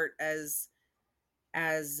apart as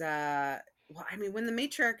well, I mean, when the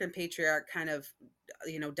matriarch and patriarch kind of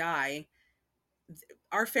die,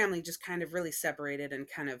 our family just kind of really separated and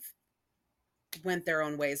kind of went their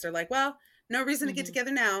own ways. They're like, well, no reason to get Mhm.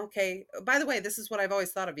 together now. Okay. By the way, this is what I've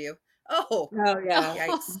always thought of you. Oh, oh yeah,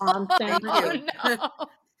 yikes. mom Thank Oh sentiment. you. no.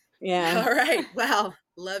 Yeah, All right. Well,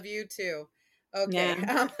 love you too. yeah, Okay.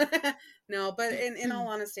 No, but in all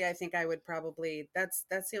honesty, I think I would probably, that's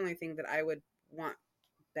the only thing that I would want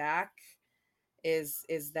back is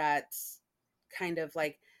that kind of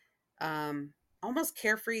like um almost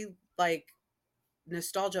carefree, like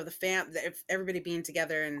nostalgia of the everybody being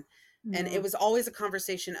together, and yeah, it was always a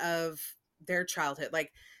conversation of their childhood,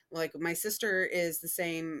 like my sister is the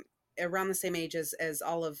same, around the same age as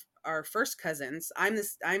all of our first cousins.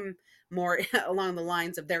 I'm more along the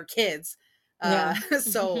lines of their kids, yeah.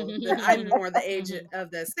 so I'm more the age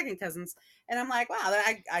of the second cousins, and I'm like, wow,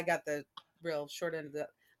 I got the real short end of the,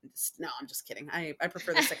 no, I'm just kidding. I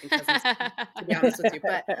prefer the second cousins, to be honest with you,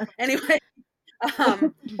 but anyway.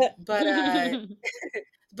 um but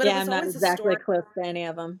but it Yeah, was I'm not always a exactly story. close to any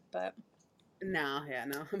of them, but No, yeah,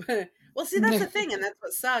 no. Well, see, that's the thing, and that's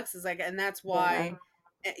what sucks is like, and that's yeah, why,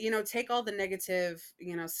 take all the negative,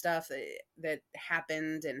 stuff that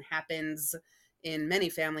happened and happens in many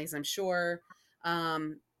families, I'm sure.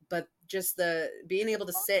 But just the being able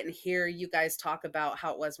to sit and hear you guys talk about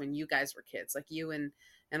how it was when you guys were kids, like you and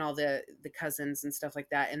all the cousins and stuff like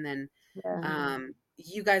that, and then yeah,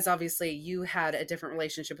 you guys, obviously you had a different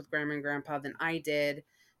relationship with grandma and grandpa than I did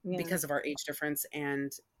yeah, because of our age difference,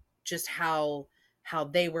 and just how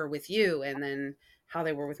they were with you, and then how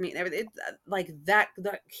they were with me, and everything. Like that,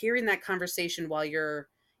 hearing that conversation while you're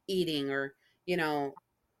eating, or you know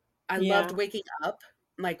I loved yeah. waking up,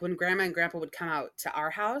 like when grandma and grandpa would come out to our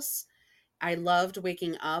house. I loved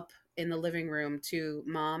waking up in the living room to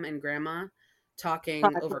mom and grandma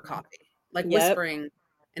talking over Talking. coffee, like Yep. whispering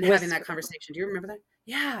and having that Whisper. conversation. Do you remember that?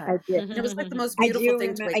 Yeah. I do. And it was like the most I beautiful do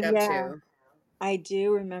thing to remember. wake up Yeah, to. I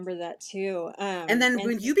do remember that too. And then And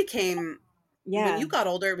when yeah, you got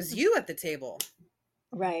older, it was you at the table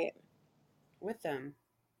right. with them.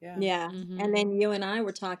 Yeah. Yeah. And then you and I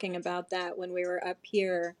were talking about that when we were up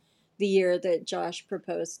here the year that Josh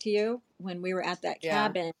proposed to you, when we were at that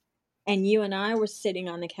Yeah. cabin. And you and I were sitting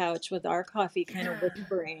on the couch with our coffee, kind of Yeah.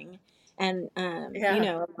 whispering. And, Yeah.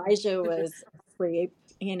 Elijah was asleep,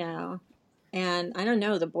 you know. And I don't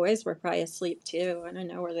know, the boys were probably asleep too. I don't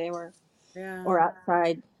know where they were, Yeah. or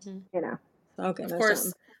outside, smoking Of or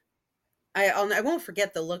something. course, I won't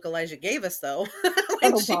forget the look Elijah gave us though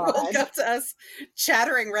when Oh, she woke God. up to us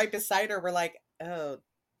chattering right beside her. We're like, oh,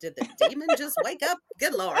 did the demon just wake up?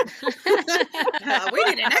 Good Lord. We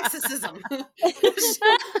need an exorcism.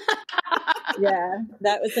 Yeah,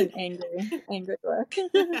 that was an angry, angry look.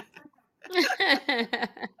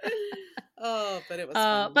 Oh, but it was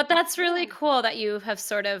fun. But that's really Yeah. cool that you have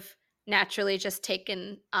sort of naturally just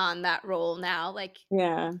taken on that role now. Like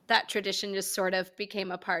Yeah, that tradition just sort of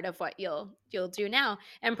became a part of what you'll do now.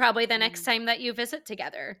 And probably the next Mm. time that you visit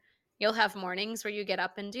together, you'll have mornings where you get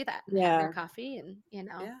up and do that and have your yeah. coffee and,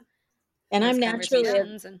 Yeah. And those I'm naturally Yeah. a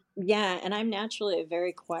conversations and yeah, and I'm naturally a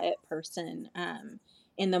very quiet person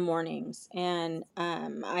in the mornings. And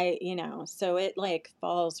so it like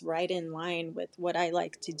falls right in line with what I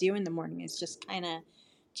like to do in the morning is just kind of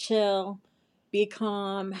chill, be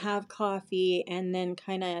calm, have coffee, and then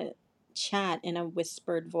kind of chat in a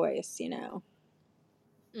whispered voice.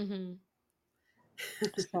 mhm.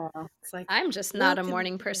 So, It's like, I'm just not a welcome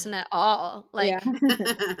morning to. person at all. yeah. Like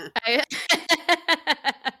I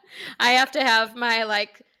I have to have my,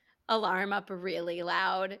 like, alarm up really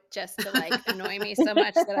loud just to, like, annoy me so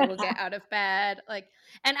much that I will get out of bed, like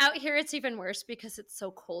and out here, it's even worse because it's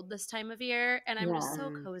so cold this time of year, and I'm just Yeah.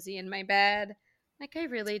 so Mm, cozy in my bed. Like,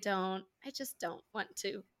 I just don't want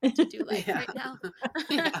to do life yeah. right now.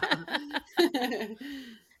 Yeah.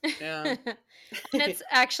 Yeah. And it's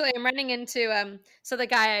actually I'm running into, so the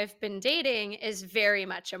guy I've been dating is very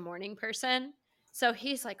much a morning person. So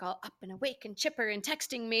he's like all up and awake and chipper and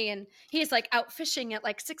texting me, and he's like out fishing at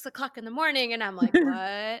like 6 o'clock in the morning, and I'm like,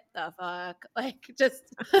 what the fuck? Like, just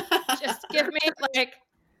give me like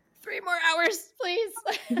 3 more hours, please.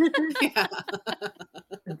 Yeah.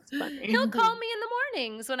 That's funny. He'll call me in the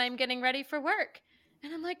mornings when I'm getting ready for work,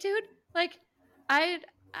 and I'm like, dude, like,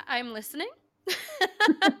 I'm listening,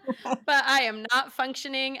 but I am not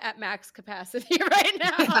functioning at max capacity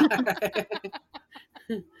right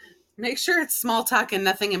now. Make sure it's small talk and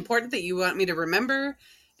nothing important that you want me to remember,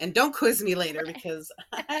 and don't quiz me later because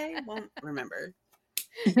I won't remember.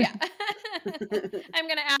 Yeah. I'm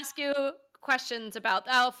going to ask you questions about,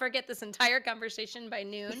 I'll forget this entire conversation by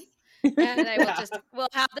noon. And I will we'll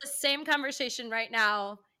have the same conversation right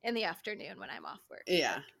now in the afternoon when I'm off work.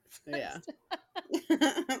 Yeah. Yeah.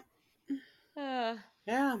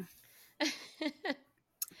 Yeah.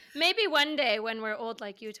 Maybe one day when we're old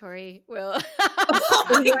like you, Tori, we'll. Oh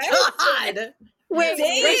my God. Wait,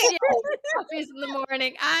 coffees in the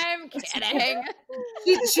morning. I'm kidding.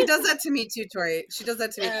 She does that to me too, Tori. She does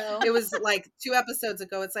that to me. It was like 2 episodes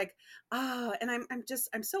ago. It's like, oh, and I'm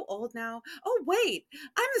so old now. Oh wait,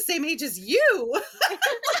 I'm the same age as you.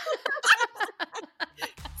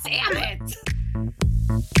 Damn it.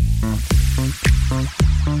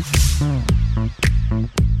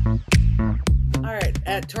 All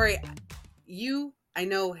right, Tori, I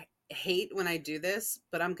know hate when I do this,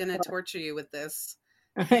 but I'm gonna torture you with this.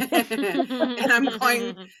 And I'm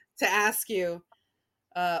going to ask you,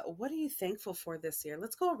 what are you thankful for this year?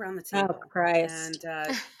 Let's go around the table. Oh, Christ.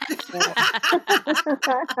 And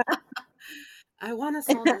I want us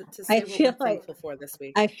all to say what we're thankful for this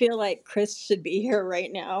week. I feel like Chris should be here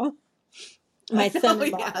right now. My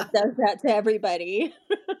son-in-law does that to everybody.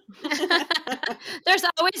 There's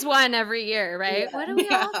always one every year, right? Yeah. What are we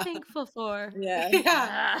all thankful for?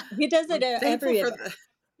 Yeah. He does it at every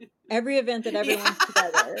event that everyone's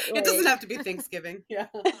together. It doesn't have to be Thanksgiving. Yeah.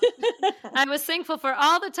 I was thankful for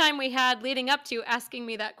all the time we had leading up to asking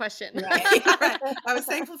me that question. Right. I was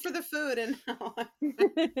thankful for the food and all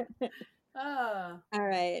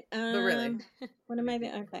right. But really. What am I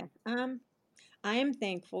okay. I am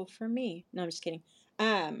thankful for me. No, I'm just kidding.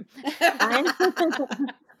 That's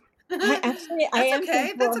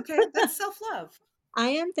okay. That's okay. That's self-love. I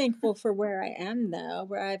am thankful for where I am though,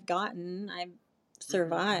 where I've gotten. I've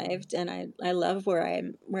survived and I love where I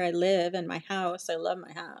live and my house. I love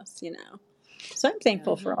my house, So I'm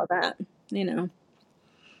thankful for all that, Yeah.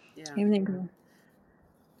 Everything.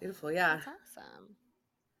 Beautiful, yeah. That's awesome.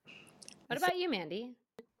 What about you, Mandy?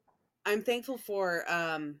 I'm thankful for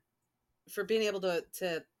being able to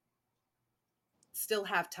still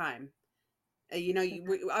have time.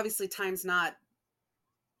 Obviously time's not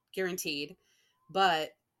guaranteed,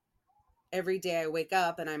 but every day I wake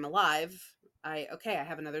up and I'm alive, I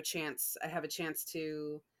have another chance. I have a chance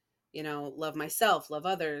to, love myself, love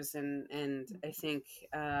others. And I think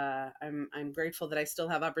I'm grateful that I still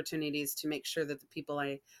have opportunities to make sure that the people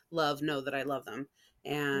I love know that I love them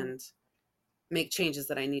and make changes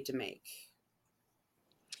that I need to make.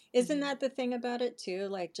 Isn't that the thing about it too?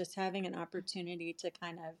 Like just having an opportunity to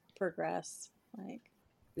kind of progress,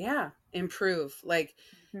 improve. Like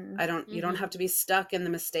you don't have to be stuck in the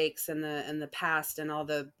mistakes and the past and all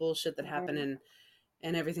the bullshit that happened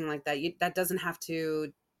and everything like that. That doesn't have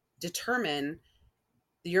to determine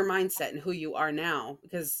your mindset and who you are now.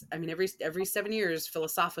 Because I mean, every 7 years,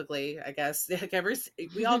 philosophically, I guess, like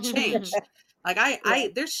we all change. Like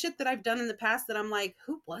I there's shit that I've done in the past that I'm like,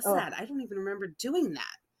 who was that? I don't even remember doing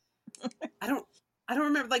that. I don't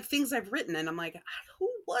remember, like, things I've written and I'm like, who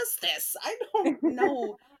was this? I don't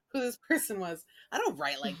know who this person was. I don't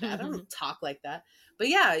write like that. I don't talk like that. But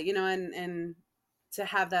yeah, and to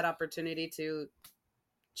have that opportunity to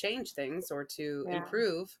change things or to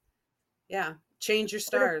improve. Yeah. Change your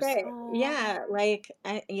stars. Yeah.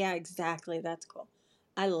 Exactly. That's cool.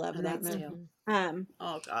 I love that movie.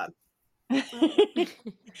 Oh God.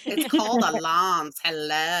 It's called a lance.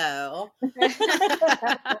 Hello.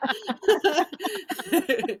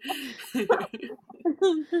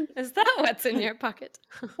 Is that what's in your pocket?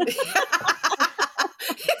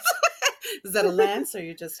 Is that a lance, or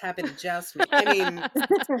you're just happy to joust me? I mean,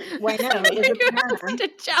 why not? You're happy to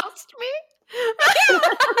joust me?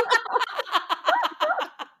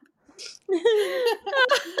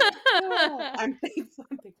 I'm thankful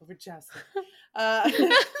for jousting.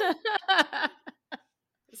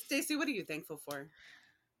 Stacey, what are you thankful for?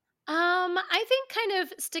 I think kind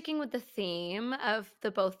of sticking with the theme of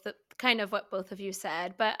kind of what both of you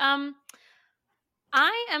said, but I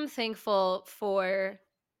am thankful for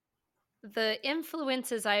the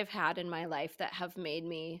influences I've had in my life that have made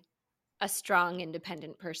me a strong,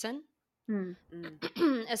 independent person.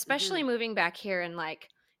 Mm. Especially moving back here and like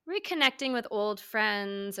reconnecting with old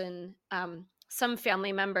friends and some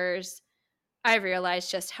family members. I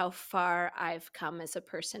realized just how far I've come as a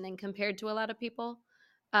person and compared to a lot of people.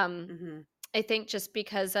 Um, Mm-hmm. I think just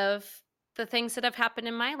because of the things that have happened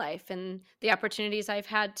in my life and the opportunities I've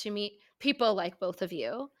had to meet people like both of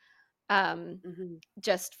you, um, Mm-hmm.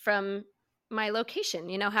 just from my location,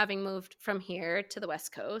 having moved from here to the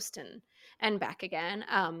West Coast and back again,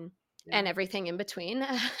 Yeah. and everything in between.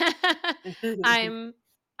 I'm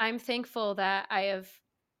I'm thankful that I have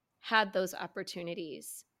had those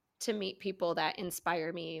opportunities to meet people that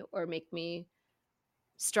inspire me or make me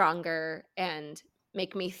stronger and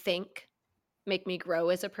make me think, make me grow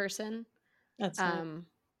as a person. That's nice. Um,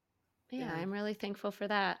 yeah, Yeah, I'm really thankful for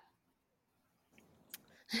that.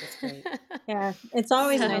 that's great. Yeah, it's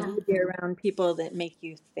always nice So, to be around people that make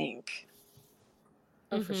you think.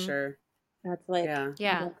 Oh, for mhm, sure. That's like Yeah.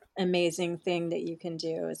 yeah, the amazing thing that you can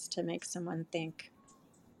do is to make someone think.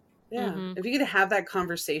 Yeah. mhm, If you get to have that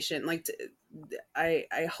conversation, like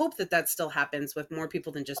I hope that that still happens with more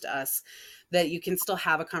people than just us, that you can still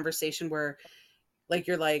have a conversation where like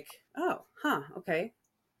you're like, oh, huh, okay.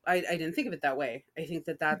 I didn't think of it that way. I think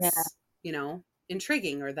that Yeah, that's,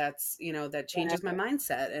 intriguing, or that's, that changes my yeah.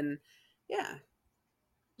 mindset. And yeah.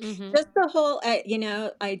 mhm, Just the whole,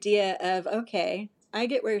 idea of, okay, I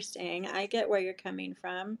get where you're saying, I get where you're coming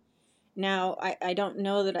from. Now, I don't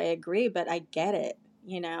know that I agree, but I get it.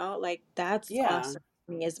 Like that's Yeah. awesome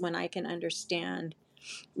to me is when I can understand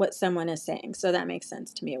what someone is saying. So that makes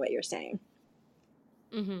sense to me what you're saying.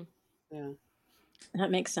 mhm. Yeah.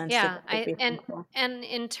 That makes sense to Yeah, both I of people. and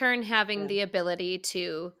in turn having Yeah. the ability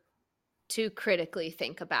to critically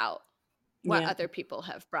think about what Yeah, other people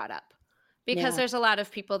have brought up. Because yeah. there's a lot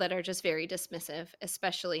of people that are just very dismissive,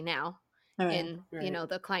 especially now All right. in, Right.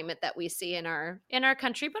 the climate that we see in our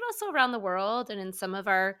country, but also around the world and in some of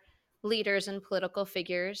our leaders and political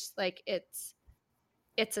figures. Like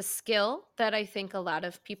it's a skill that I think a lot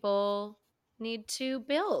of people need to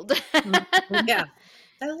build. Mhm. Yeah.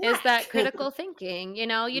 I Is that lack. critical thinking. You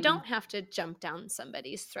Mhm. don't have to jump down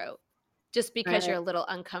somebody's throat just because Right. you're a little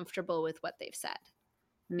uncomfortable with what they've said.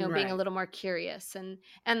 Being a Mm. Right. little more curious, and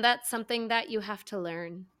that's something that you have to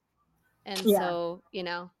learn. And Yeah. so,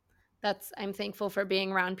 that's I'm thankful for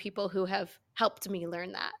being around people who have helped me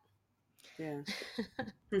learn that. Yeah.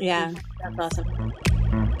 Yeah. That's awesome.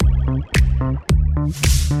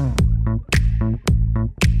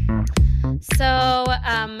 So,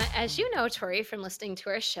 as you know, Tori, from listening to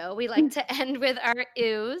our show, we like to end with our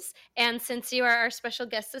oohs. And since you are our special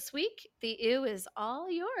guest this week, the ooh is all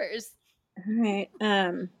yours. All right.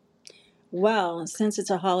 Well, since it's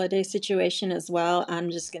a holiday situation as well, I'm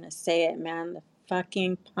just gonna say it, man. The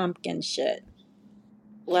fucking pumpkin shit.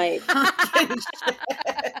 Like Pumpkin shit.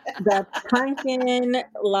 the pumpkin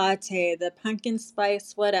latte, the pumpkin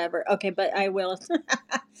spice, whatever. Okay, but I will.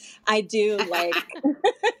 I do like.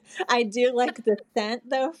 I do like the scent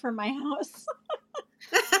though for my house.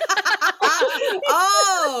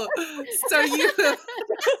 Oh, so you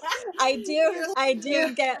I do. you're I you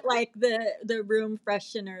do get like the room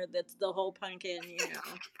freshener that's the whole pumpkin.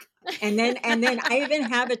 And then I even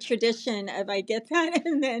have a tradition of I get that,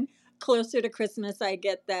 and then closer to Christmas I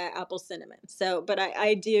get the apple cinnamon. So, but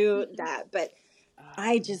I do that. But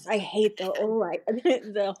I hate the whole like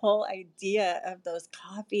the whole idea of those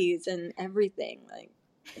coffees and everything. Like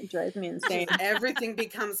it drives me just insane. everything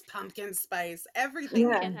becomes pumpkin spice. Everything.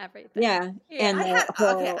 Yeah, Pumpkin everything. yeah, and Yeah. I the had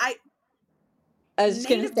okay, whole. I was just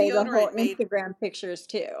gonna native say the whole deodorant made. Instagram pictures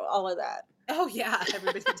too. All of that. Oh yeah,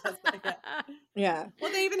 everybody does that. Yeah. Yeah.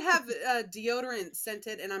 Well, they even have deodorant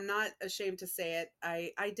scented, and I'm not ashamed to say it.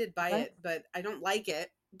 I did buy What? it, but I don't like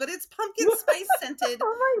it. But it's pumpkin spice scented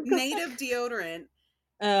Oh my god. native deodorant,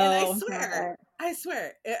 and I Oh, all swear, right.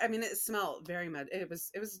 I mean, it smelled very much. It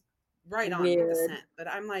was right on with the Weird. scent. But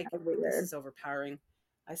I'm like, this Weird. is overpowering.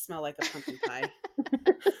 I smell like a pumpkin pie.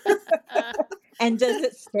 And does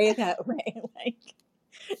it stay that way? Like,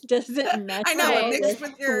 does it mesh I know it well Right.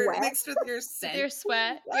 with sweat? mixed with your With scent. your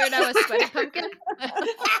sweat. You're now a sweaty pumpkin.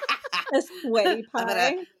 A sweaty I'm gonna,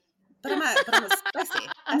 pie? but I'm a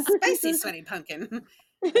spicy sweaty pumpkin,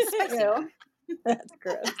 a spicy Ew, one. that's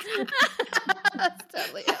gross. That's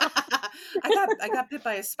totally it. I got bit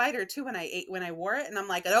by a spider too when I wore it, and I'm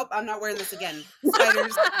like, nope, I'm not wearing this again.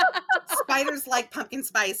 Spiders like pumpkin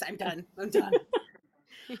spice. I'm done.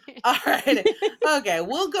 All right. Okay,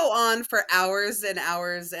 we'll go on for hours and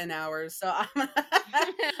hours and hours. So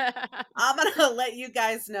I'm gonna let you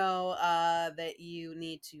guys know that you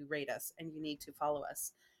need to rate us and you need to follow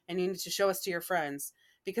us and you need to show us to your friends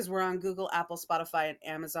because we're on Google, Apple, Spotify, and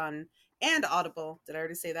Amazon, and Audible. Did I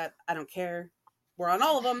already say that? I don't care. We're on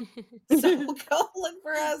all of them. So go look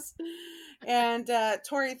for us. And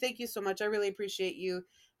Tori, thank you so much. I really appreciate you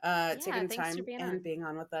taking the thanks for time being and on. being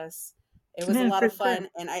on with us. It was a Yeah, lot for of fun. sure.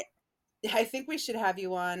 And I think we should have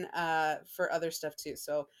you on for other stuff too.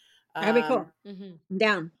 So That'd be cool. I'm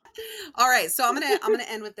down. all right, so I'm gonna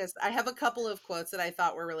end with this. I have a couple of quotes that I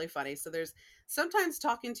thought were really funny. So there's sometimes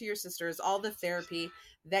talking to your sister is all the therapy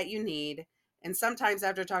that you need, and sometimes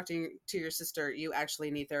after talking to your sister, you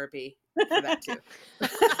actually need therapy for that too.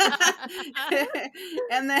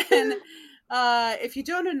 And then if you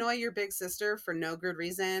don't annoy your big sister for no good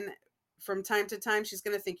reason, from time to time, she's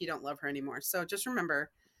gonna think you don't love her anymore. So just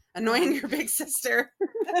remember, annoying your big sister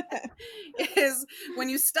is when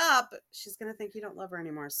you stop, she's going to think you don't love her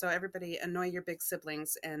anymore. So everybody annoy your big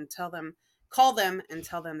siblings and call them and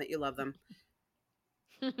tell them that you love them.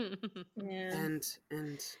 Yeah.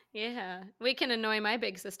 And yeah, we can annoy my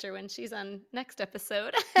big sister when she's on next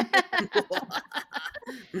episode.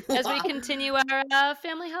 As we continue our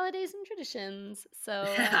family holidays and traditions. So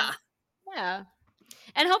yeah.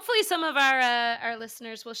 And hopefully some of our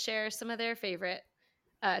listeners will share some of their favorite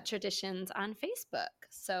traditions on Facebook.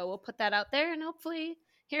 So we'll put that out there and hopefully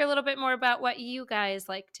hear a little bit more about what you guys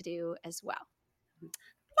like to do as well.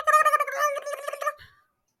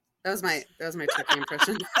 that was my turkey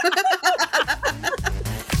impression.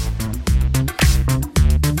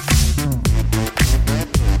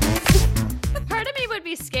 Part of me would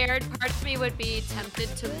be scared. Part of me would be tempted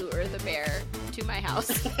to lure the bear to my house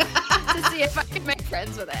to see if I could make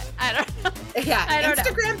friends with it. I don't know. Yeah, I don't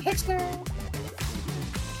Instagram know. picture.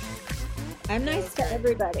 I'm nice to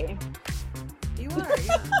everybody. You are,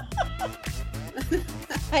 yeah.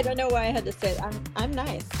 I don't know why I had to say it. I'm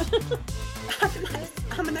nice.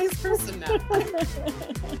 I'm a nice person now.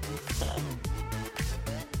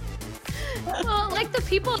 Well, like the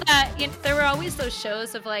people that, there were always those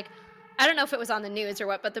shows of like, I don't know if it was on the news or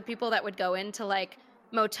what, but the people that would go into like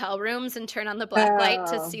motel rooms and turn on the black light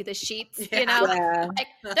to see the sheets, Yeah. Like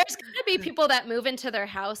there's gonna be people that move into their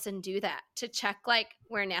house and do that to check like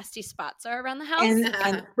where nasty spots are around the house.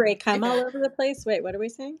 And spray cum all over the place. Wait, what are we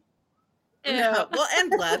saying? No, well, and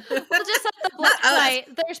blood. Well, just at the black light,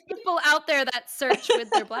 there's people out there that search with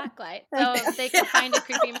their black light, so they can find a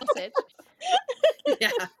creepy message. Yeah.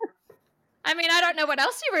 I mean, I don't know what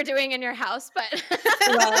else you were doing in your house, but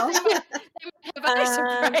Well, they might have other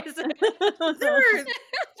surprises.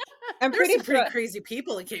 I'm There's pretty some sure pretty crazy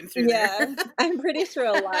people that came through there. I'm pretty sure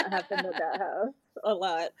a lot happened at that house. A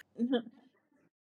lot.